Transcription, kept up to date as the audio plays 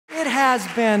has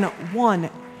been one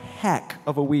heck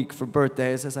of a week for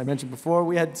birthdays. As I mentioned before,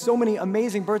 we had so many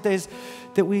amazing birthdays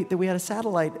that we had a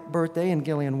satellite birthday in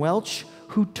Gillian Welch,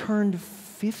 who turned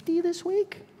 50 this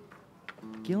week.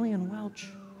 Gillian Welch.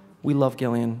 We love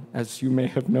Gillian, as you may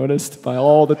have noticed by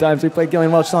all the times we played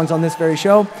Gillian Welch songs on this very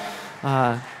show.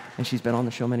 And she's been on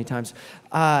the show many times.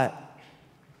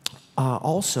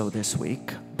 Also this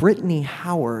week, Brittany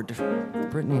Howard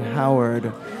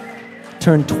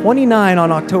turned 29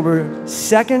 on October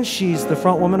 2nd. She's the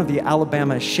front woman of the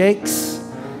Alabama Shakes.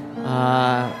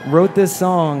 Wrote this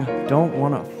song, Don't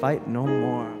Wanna Fight No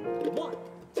More. 1,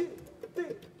 2, 3.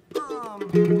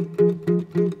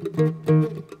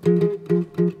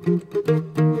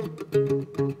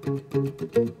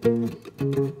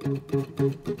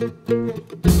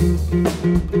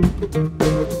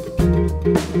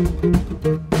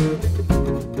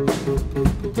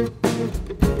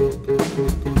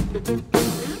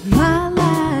 My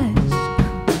lies,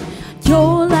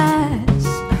 your lies,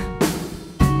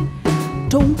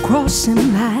 don't cross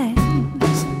in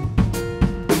lines.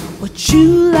 What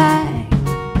you like,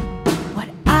 what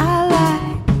I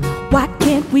like, why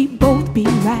can't we both be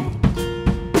right?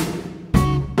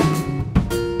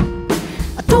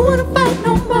 I don't wanna fight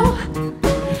no more.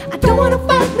 I don't wanna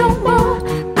fight no more.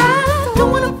 I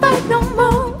don't wanna fight no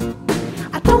more.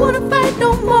 I don't wanna fight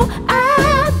no more.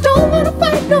 I don't wanna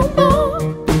fight no more.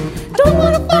 Don't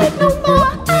wanna fight no more.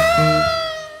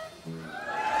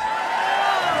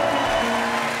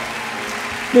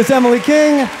 Miss Emily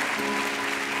King,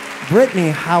 Brittany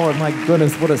Howard, my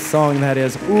goodness, what a song that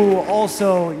is. Ooh,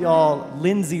 also, y'all,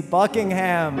 Lindsey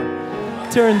Buckingham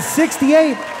turned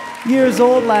 68 years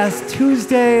old last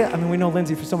Tuesday. I mean, we know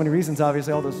Lindsey for so many reasons,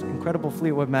 obviously, all those incredible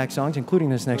Fleetwood Mac songs, including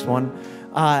this next one.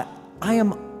 I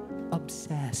am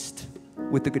obsessed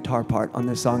with the guitar part on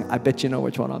this song. I bet you know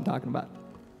which one I'm talking about.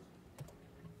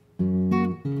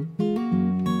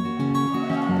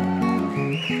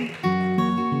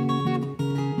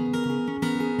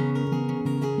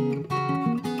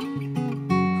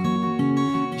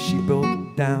 She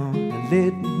broke down and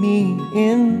let me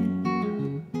in.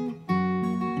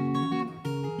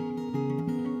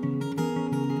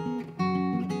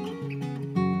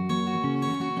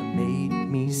 And made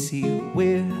me see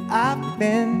where I've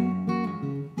been.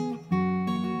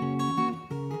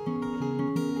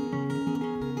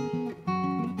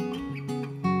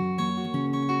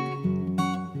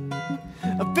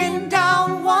 I've been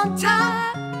down one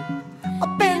time,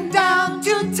 I've been down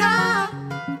 2 times.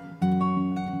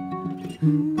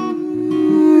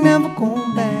 Never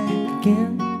going back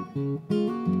again.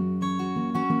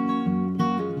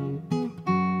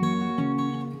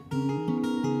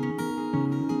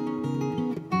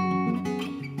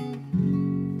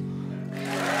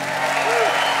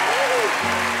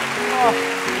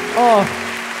 Oh,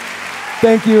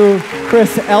 thank you,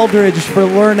 Chris Eldridge, for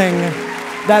learning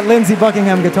that Lindsey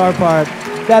Buckingham guitar part.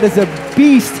 That is a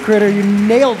beast, Critter. You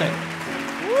nailed it.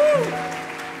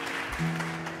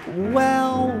 Well.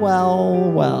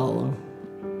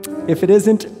 If it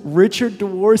isn't Richard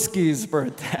Dworsky's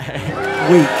birthday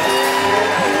week.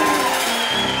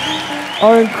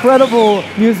 Our incredible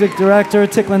music director,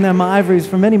 tickling them ivories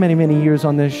for many, many, many years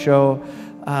on this show.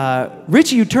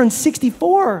 Richie, you turned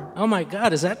 64. Oh my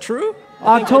God, is that true?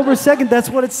 October 2nd, that's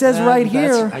what it says right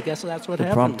here. I guess that's what The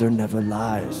happened. prompter never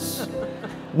lies.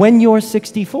 When you're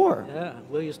 64. Yeah,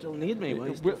 will you still need me? Will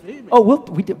you still feed me? Oh,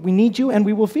 we need you and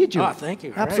we will feed you. Oh, thank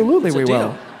you. Absolutely, Great. we It's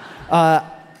a will.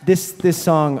 This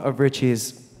song of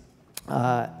Richie's,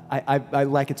 I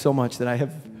like it so much that I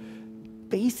have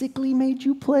basically made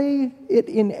you play it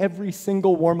in every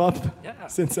single warm-up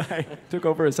since I took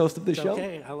over as host of the show.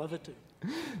 Okay, I love it too.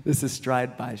 This is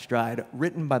Stride by Stride,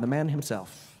 written by the man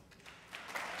himself.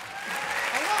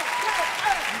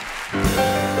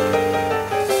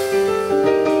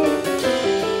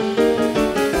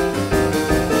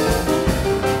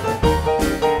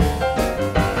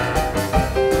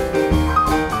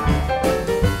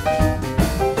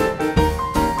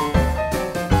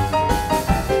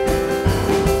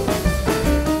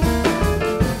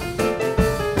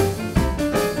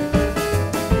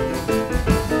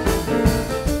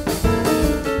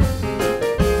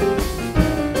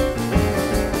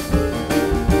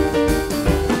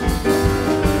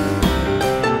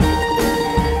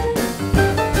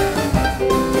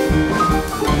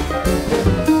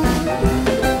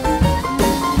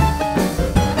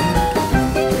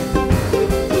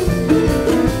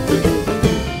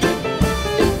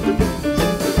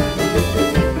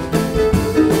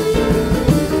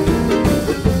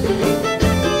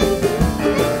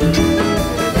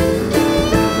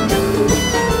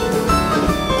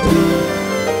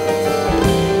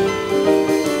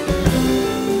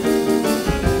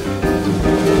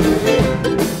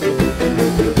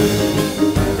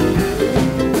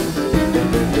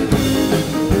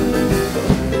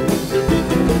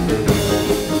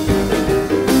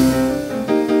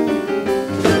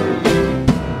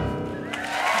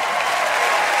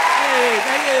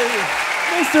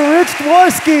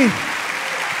 Dworsky,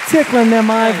 tickling them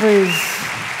ivories.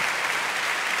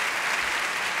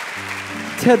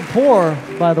 Ted Poor,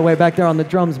 by the way, back there on the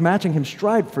drums, matching him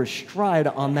stride for stride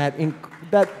on that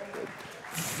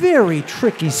very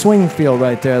tricky swing feel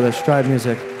right there, the stride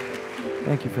music.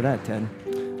 Thank you for that, Ted.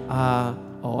 I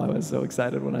was so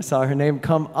excited when I saw her name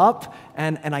come up,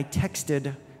 and I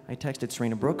texted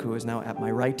Serena Brook, who is now at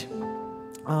my right.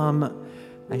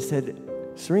 I said,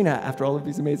 Serena, after all of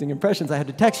these amazing impressions, I had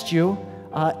to text you.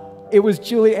 It was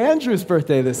Julie Andrews'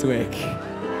 birthday this week.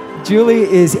 Julie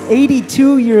is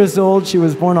 82 years old. She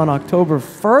was born on October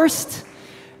 1st.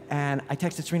 And I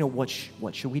texted Serena, what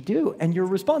should we do? And your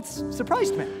response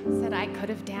surprised me. Said I could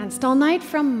have danced all night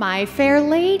from My Fair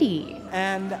Lady.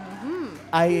 And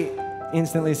I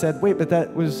instantly said, wait, but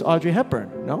that was Audrey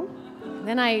Hepburn, no?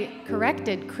 Then I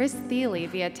corrected Chris Thile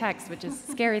via text, which is a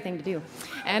scary thing to do.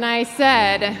 And I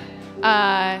said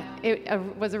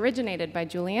it was originated by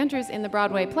Julie Andrews in the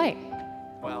Broadway play.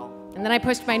 Well. And then I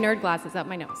pushed my nerd glasses up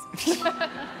my nose.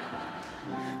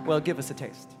 Well, give us a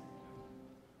taste.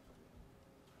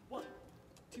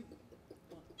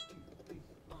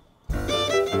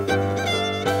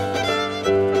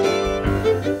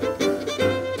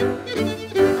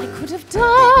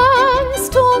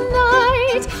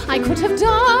 I could have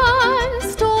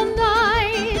danced all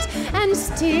night and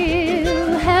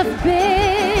still have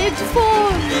begged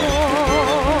for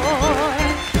more.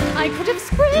 I could have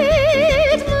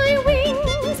spread my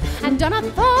wings and done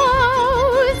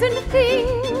 1,000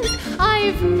 things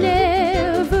I've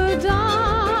never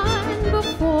done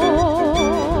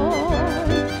before.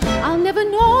 I'll never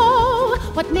know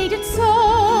what made it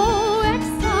so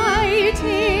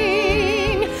exciting.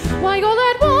 Why all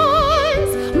at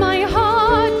once my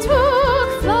heart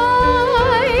took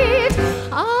flight.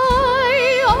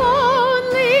 I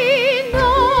only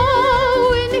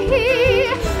know when he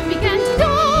began to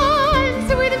dance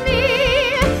with me.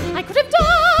 I could have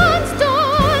danced,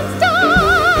 danced, danced all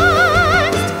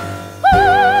night.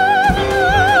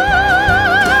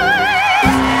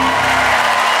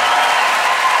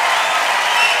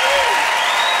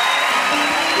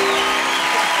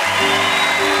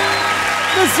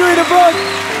 Miss Serena Brook.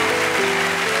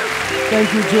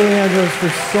 Thank you, Julie Andrews, for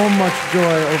so much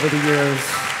joy over the years.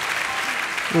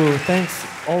 Ooh, thanks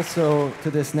also to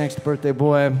this next birthday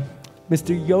boy,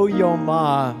 Mr. Yo-Yo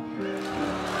Ma.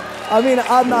 I mean,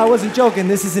 I wasn't joking.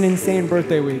 This is an insane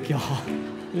birthday week, y'all.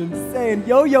 Insane.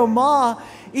 Yo-Yo Ma,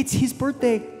 it's his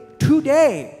birthday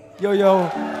today. Yo-Yo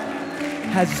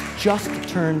has just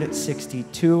turned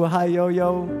 62. Hi,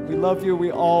 Yo-Yo. We love you.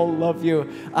 We all love you.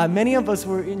 Many of us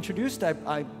were introduced,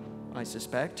 I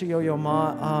suspect, to Yo-Yo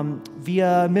Ma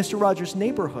via Mr. Rogers'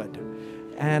 Neighborhood.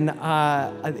 And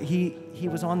he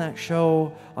was on that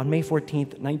show on May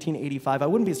 14th, 1985. I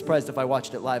wouldn't be surprised if I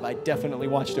watched it live. I definitely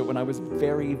watched it when I was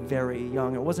very, very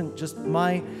young. It wasn't just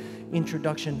my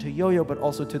introduction to Yo-Yo, but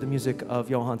also to the music of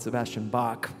Johann Sebastian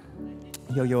Bach.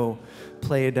 Yo-Yo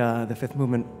played the fifth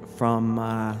movement from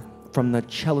the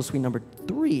cello suite number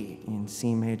 3 in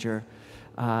C major.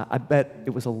 I bet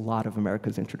it was a lot of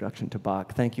America's introduction to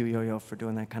Bach. Thank you, Yo-Yo, for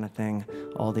doing that kind of thing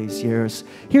all these years.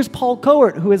 Here's Paul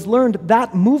Kowert, who has learned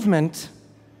that movement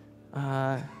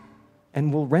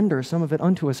and will render some of it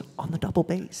unto us on the double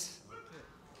bass.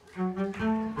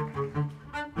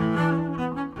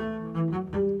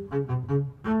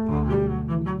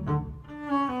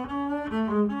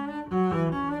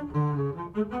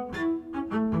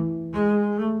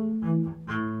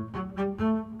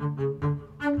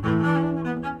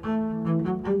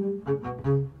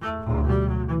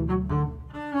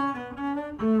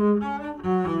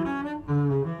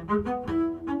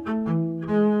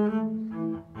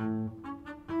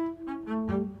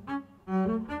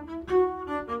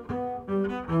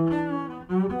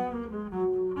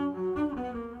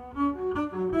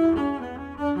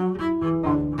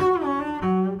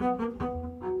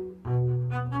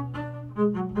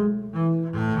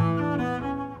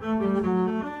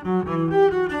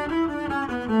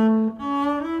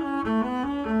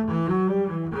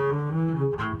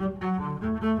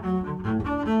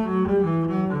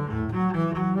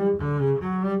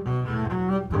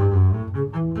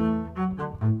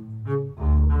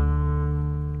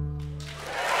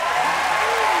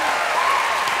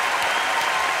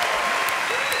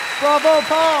 Bravo,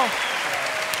 Paul.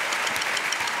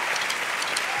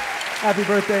 Happy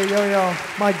birthday, Yo-Yo.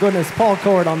 My goodness, Paul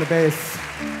Kowert on the bass.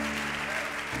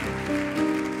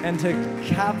 And to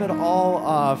cap it all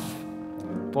off,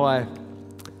 boy,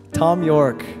 Thom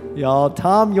Yorke, y'all.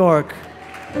 Thom Yorke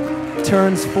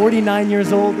turns 49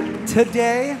 years old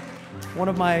today. One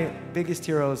of my biggest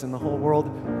heroes in the whole world.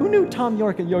 Who knew Thom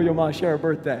Yorke and Yo-Yo Ma share a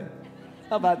birthday?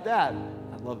 How about that?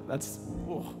 I love it. That's.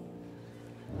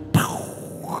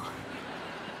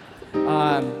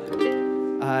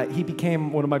 He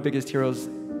became one of my biggest heroes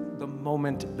the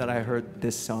moment that I heard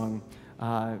this song.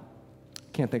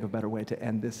 Can't think of a better way to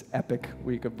end this epic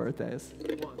week of birthdays. 1,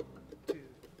 2,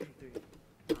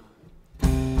 3,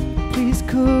 4. Please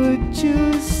could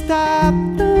you stop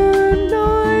the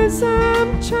noise?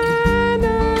 I'm trying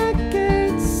to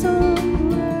get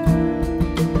some rest.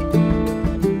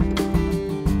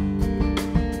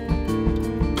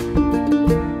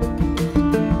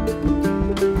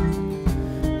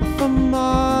 From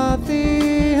all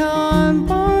the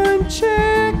unborn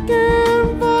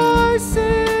chicken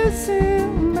voices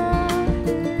in my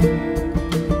head.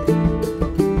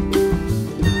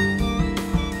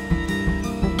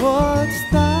 What's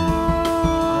that?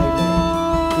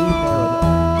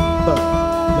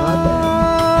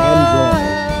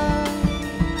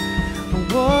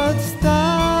 What's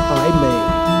that? I may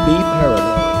be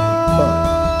paranoid, but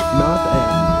not an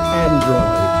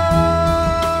android.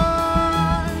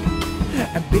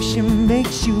 Ambition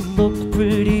makes you look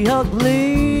pretty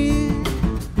ugly.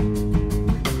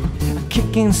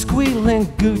 Kicking, squealing,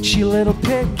 Gucci little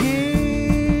piggy.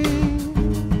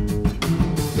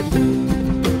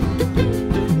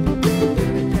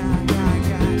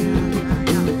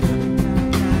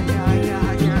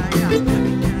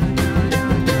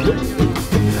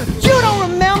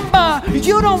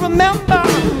 You don't remember,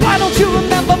 why don't you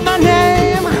remember my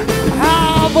name?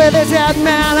 Out with his head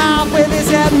man, out with his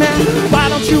head man. Why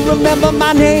don't you remember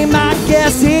my name? I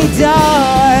guess he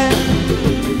died.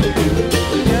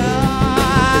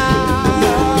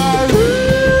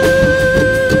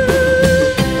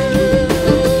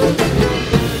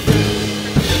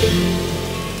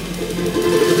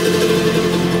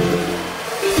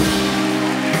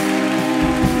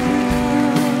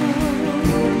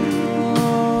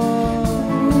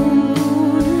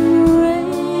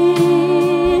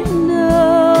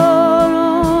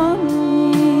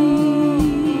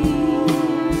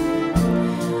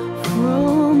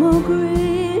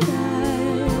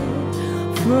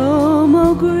 From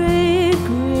a great